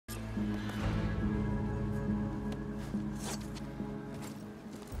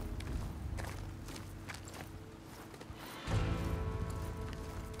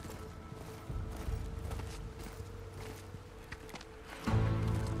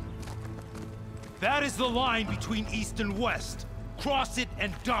That is the line between East and West. Cross it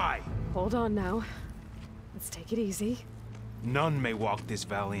and die. Hold on now. Let's take it easy. None may walk this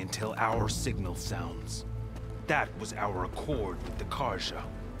valley until our signal sounds. That was our accord with the Carja.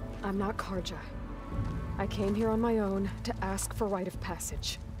 I'm not Carja. I came here on my own to ask for rite of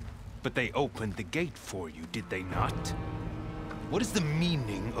passage. But they opened the gate for you, did they not? What is the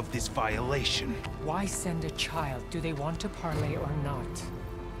meaning of this violation? Why send a child? Do they want to parley or not?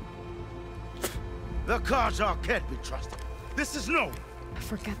 The Carja can't be trusted. This is no...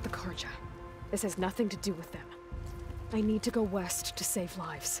 Forget the Carja. This has nothing to do with them. I need to go west to save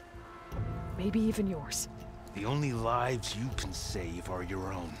lives. Maybe even yours. The only lives you can save are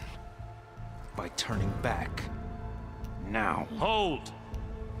your own. By turning back. Now. Hold!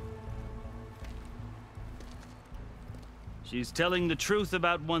 She's telling the truth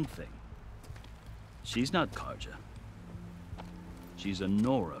about one thing. She's not Carja. She's a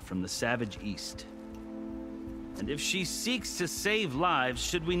Nora from the Savage East. And if she seeks to save lives,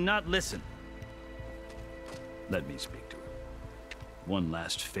 should we not listen? Let me speak to her. One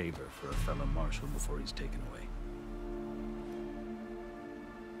last favor for a fellow marshal before he's taken away.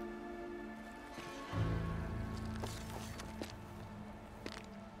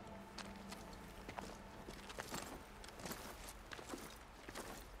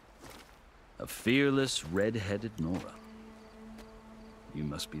 A fearless, red-headed Nora. You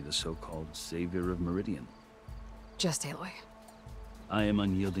must be the so-called savior of Meridian. Just Aloy. I am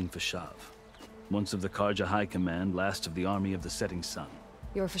Unyielding Fashav. Once of the Carja High Command, last of the army of the Setting Sun.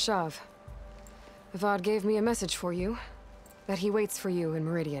 You're Fashav. Avad gave me a message for you. That he waits for you in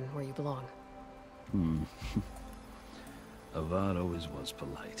Meridian, where you belong. Avad always was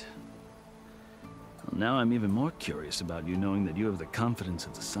polite. Well, now I'm even more curious about you knowing that you have the confidence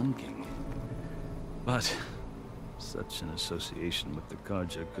of the Sun King. But such an association with the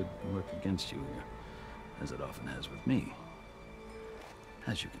Carja could work against you here, as it often has with me.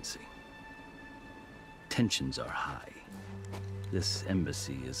 As you can see. Tensions are high. This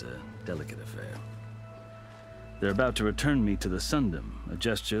embassy is a delicate affair. They're about to return me to the Sundom, a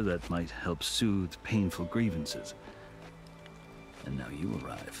gesture that might help soothe painful grievances. And now you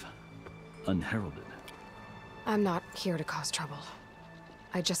arrive, unheralded. I'm not here to cause trouble.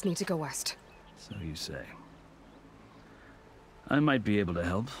 I just need to go west. So you say. I might be able to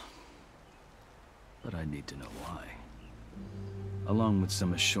help, but I need to know why. Along with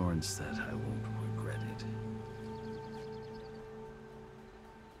some assurance that I won't regret it.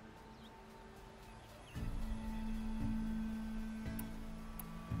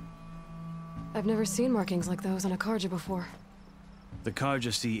 I've never seen markings like those on a Carja before. The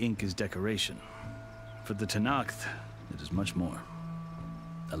Carja see ink as decoration. For the Tenakth, it is much more.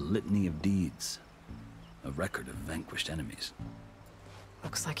 A litany of deeds. A record of vanquished enemies.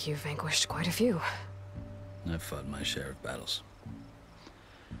 Looks like you've vanquished quite a few. I've fought my share of battles.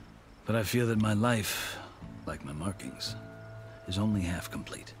 But I feel that my life, like my markings, is only half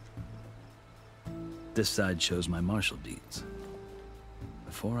complete. This side shows my martial deeds.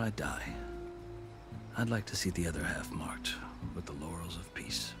 Before I die, I'd like to see the other half marked with the laurels of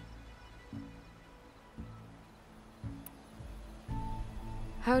peace.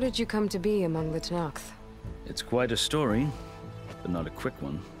 How did you come to be among the Tenakth? It's quite a story, but not a quick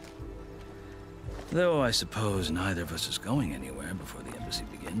one. Though I suppose neither of us is going anywhere before the embassy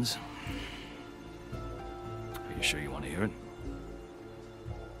begins. Are you sure you want to hear it?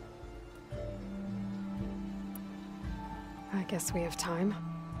 I guess we have time.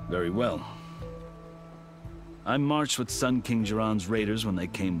 Very well. I marched with Sun King Jiran's raiders when they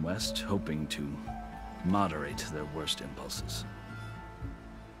came west, hoping to moderate their worst impulses.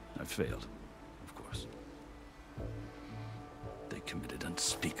 I failed, of course. They committed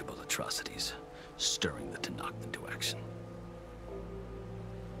unspeakable atrocities, stirring the Tenakth into action.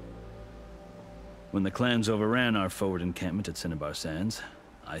 When the clans overran our forward encampment at Cinnabar Sands,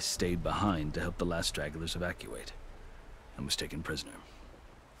 I stayed behind to help the last stragglers evacuate, and was taken prisoner.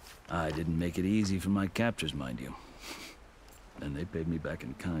 I didn't make it easy for my captors, mind you. And they paid me back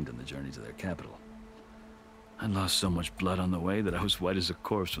in kind on the journey to their capital. I lost so much blood on the way that I was white as a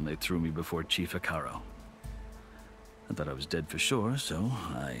corpse when they threw me before Chief Hekarro. I thought I was dead for sure, so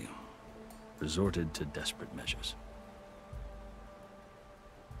I resorted to desperate measures.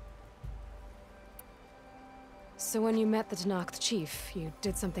 So when you met the Tenakth chief, you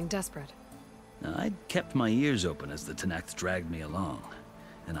did something desperate? Now, I'd kept my ears open as the Tenakth dragged me along,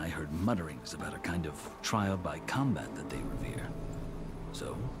 and I heard mutterings about a kind of trial by combat that they revere.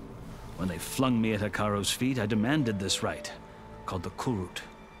 So, when they flung me at Hekarro's feet, I demanded this rite, called the Kurut,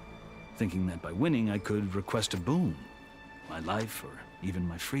 thinking that by winning I could request a boon, my life or even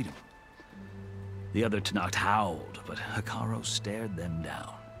my freedom. The other Tenakth howled, but Hekarro stared them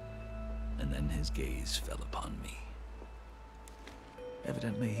down. And then his gaze fell upon me.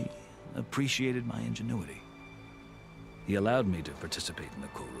 Evidently, he appreciated my ingenuity. He allowed me to participate in the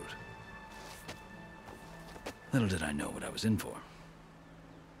Kulrut. Little did I know what I was in for.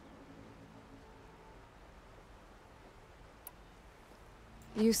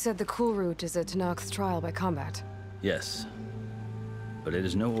 You said the Kulrut is a Tenakth's trial by combat. Yes, but it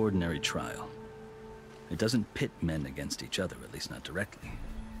is no ordinary trial. It doesn't pit men against each other, at least not directly.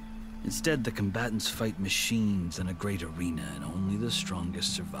 Instead, the combatants fight machines in a great arena, and only the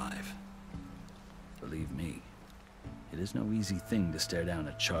strongest survive. Believe me, it is no easy thing to stare down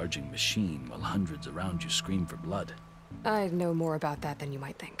a charging machine while hundreds around you scream for blood. I know more about that than you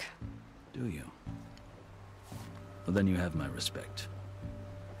might think. Do you? Well, then you have my respect.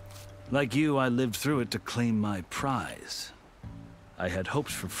 Like you, I lived through it to claim my prize. I had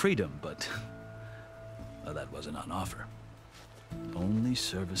hopes for freedom, but well, that wasn't on offer. Only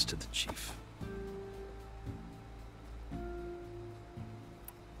service to the chief.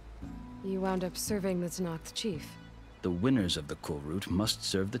 You wound up serving the Tenakth chief. The winners of the Kulrut must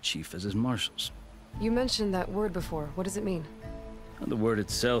serve the chief as his marshals. You mentioned that word before. What does it mean? And the word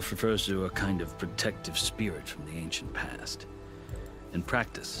itself refers to a kind of protective spirit from the ancient past. In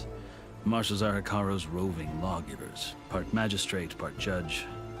practice, marshals are Hekarro's roving lawgivers, part magistrate, part judge,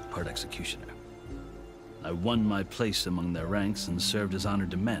 part executioner. I won my place among their ranks and served as honor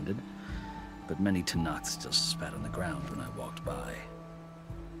demanded, but many Tenakth still spat on the ground when I walked by.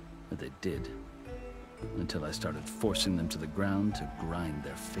 But they did, until I started forcing them to the ground to grind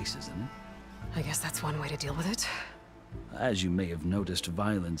their faces in it. I guess that's one way to deal with it. As you may have noticed,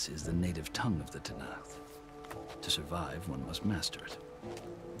 violence is the native tongue of the Tenakth. To survive, one must master it.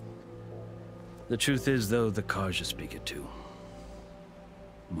 The truth is, though, the Carja speak it too.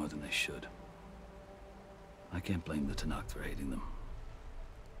 More than they should. I can't blame the Tenakth for hating them.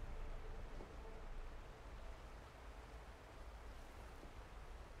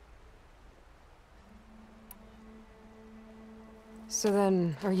 So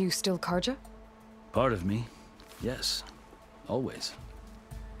then, are you still Carja? Part of me, yes. Always.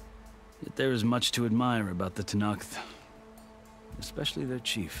 Yet there is much to admire about the Tenakth. Especially their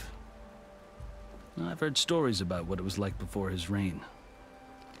chief. I've heard stories about what it was like before his reign.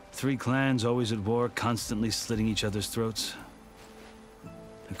 3 clans always at war, constantly slitting each other's throats.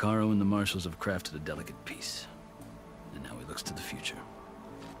 Hekarro and the marshals have crafted a delicate peace. And now he looks to the future.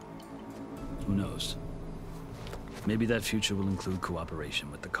 Who knows? Maybe that future will include cooperation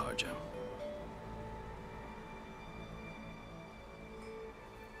with the Carja.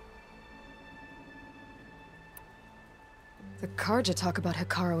 The Carja talk about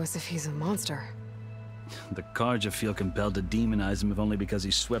Hekarro as if he's a monster. The Carja feel compelled to demonize him if only because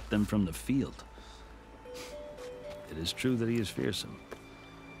he swept them from the field. It is true that he is fearsome.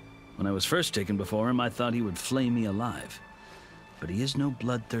 When I was first taken before him, I thought he would flay me alive. But he is no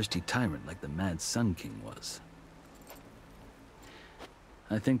bloodthirsty tyrant like the Mad Sun King was.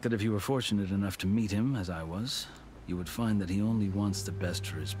 I think that if you were fortunate enough to meet him, as I was, you would find that he only wants the best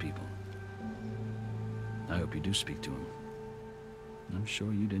for his people. I hope you do speak to him. I'm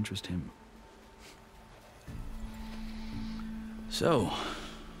sure you'd interest him. So,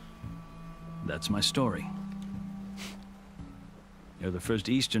 that's my story. You're the first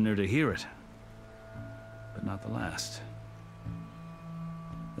Easterner to hear it, but not the last.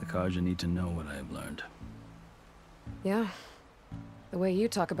 The Carja need to know what I have learned. Yeah. The way you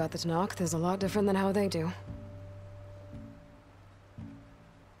talk about the Tenakth is a lot different than how they do.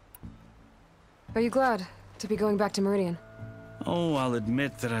 Are you glad to be going back to Meridian? Oh, I'll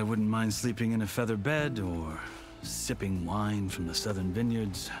admit that I wouldn't mind sleeping in a feather bed or sipping wine from the southern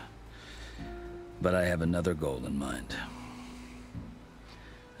vineyards. But I have another goal in mind.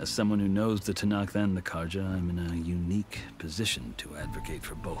 As someone who knows the Tenakth and the Carja, I'm in a unique position to advocate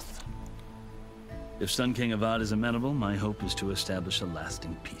for both. If Sun King Avad is amenable, my hope is to establish a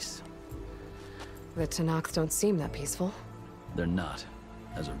lasting peace. The Tenakth don't seem that peaceful. They're not,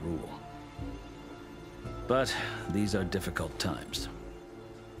 as a rule. But these are difficult times.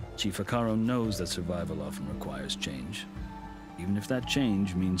 Chief Hekarro knows that survival often requires change, even if that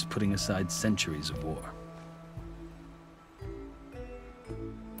change means putting aside centuries of war.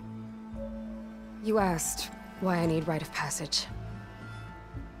 You asked why I need rite of passage.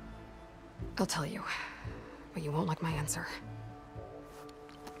 I'll tell you, but you won't like my answer.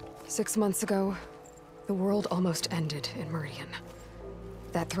 6 months ago, the world almost ended in Meridian.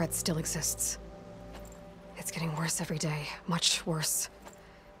 That threat still exists. It's getting worse every day, much worse.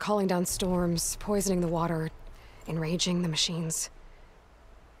 Calling down storms, poisoning the water, enraging the machines.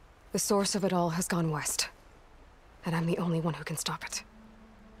 The source of it all has gone west. And I'm the only one who can stop it.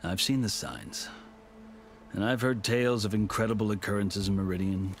 I've seen the signs. And I've heard tales of incredible occurrences in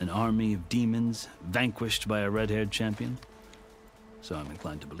Meridian, an army of demons vanquished by a red-haired champion. So I'm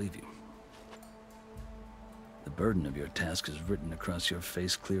inclined to believe you. The burden of your task is written across your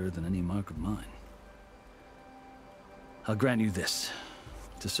face clearer than any mark of mine. I'll grant you this,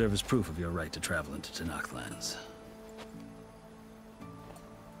 to serve as proof of your right to travel into Tenakth lands.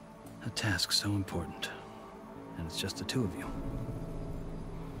 A task so important, and it's just the two of you.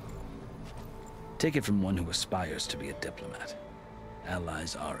 Take it from one who aspires to be a diplomat.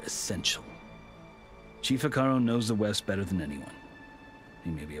 Allies are essential. Chief Hekarro knows the West better than anyone.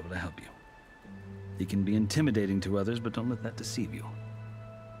 He may be able to help you. He can be intimidating to others, but don't let that deceive you.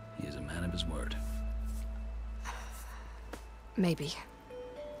 He is a man of his word. Maybe.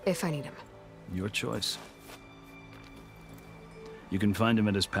 If I need him. Your choice. You can find him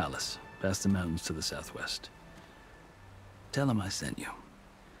at his palace, past the mountains to the southwest. Tell him I sent you,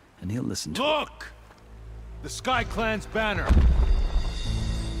 and he'll listen to Look! The Sky Clan's banner!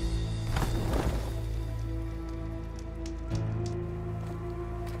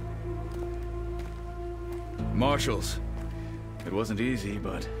 Marshals. It wasn't easy,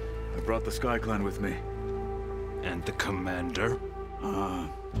 but I brought the Sky Clan with me. And the commander?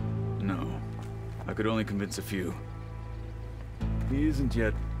 No. I could only convince a few. He isn't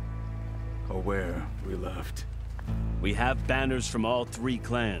yet aware we left. We have banners from all 3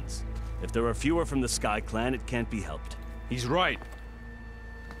 clans. If there are fewer from the Sky Clan, it can't be helped. He's right.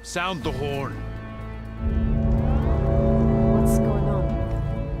 Sound the horn. What's going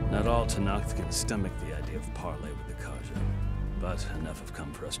on? Not all Tenakth can stomach the idea of parley with the Carja, but enough have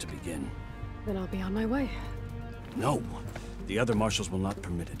come for us to begin. Then I'll be on my way. No! The other marshals will not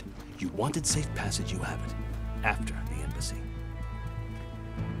permit it. You wanted safe passage, you have it. After the embassy.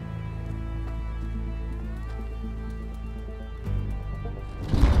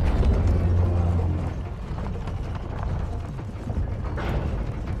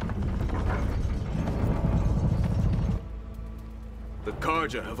 The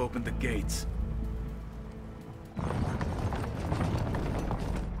Carja have opened the gates.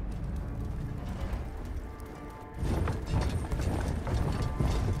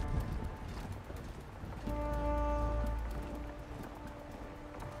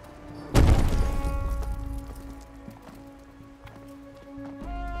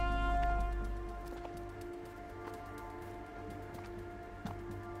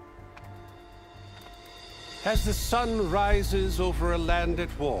 As the sun rises over a land at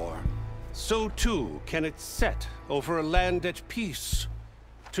war, so too can it set over a land at peace.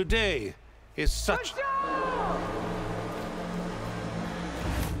 Today is such...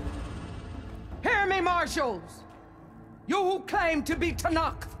 Hear me, marshals! You who claim to be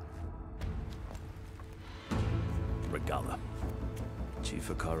Tenakth! Regalla. Chief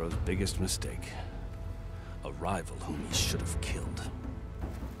Hekarro's biggest mistake. A rival whom he should have killed.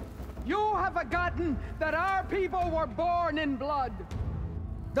 You have forgotten that our people were born in blood.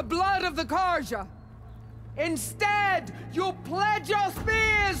 The blood of the Carja. Instead, you pledge your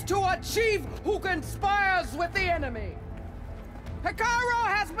spears to a chief who conspires with the enemy. Hekarro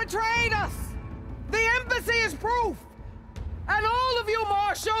has betrayed us. The embassy is proof. And all of you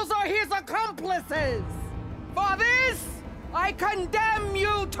marshals are his accomplices. For this, I condemn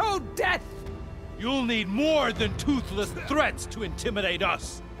you to death. You'll need more than toothless threats to intimidate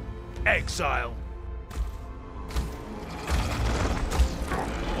us. Exile.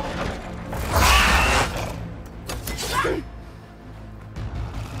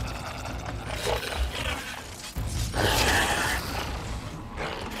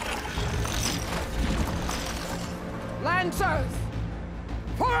 Lancers,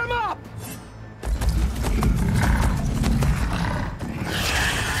 form up!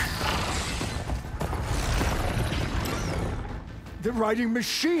 They're riding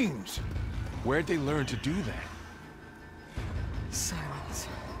machines! Where'd they learn to do that? Silence.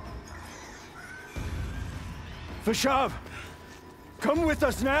 Vashav! Come with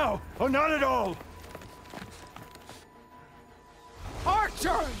us now, or not at all!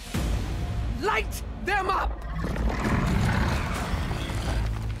 Archers! Light them up!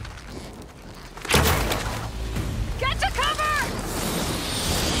 Get to cover!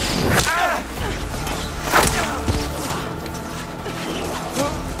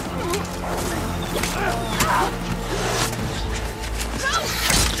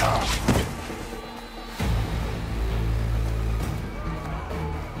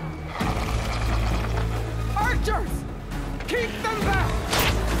 Archers! Keep them back!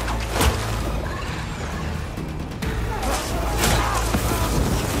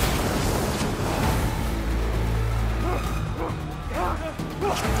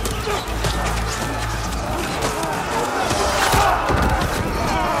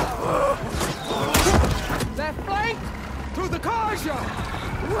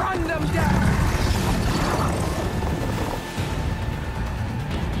 Run them down!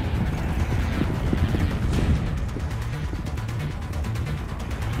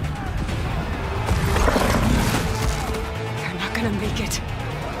 They're not gonna make it.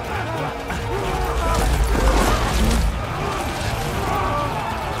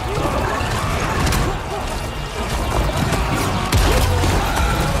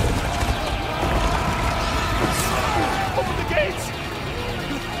 Open the gates!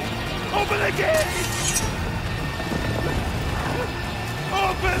 Open the gates!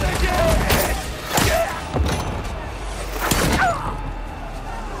 Open the gates!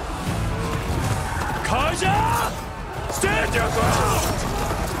 Karja! Stand your ground!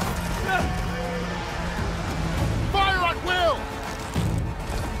 Fire at will!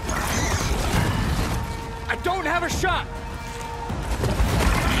 I don't have a shot!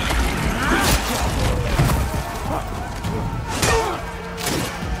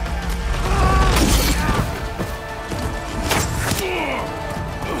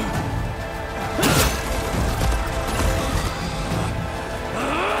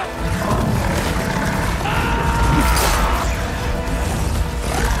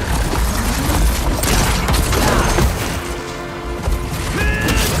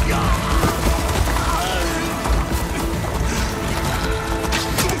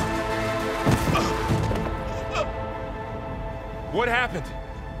 What happened?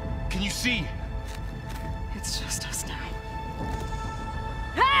 Can you see? It's just us now.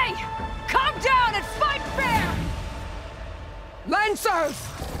 Hey! Calm down and fight fair! Lancers!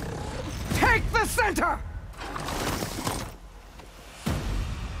 Take the center!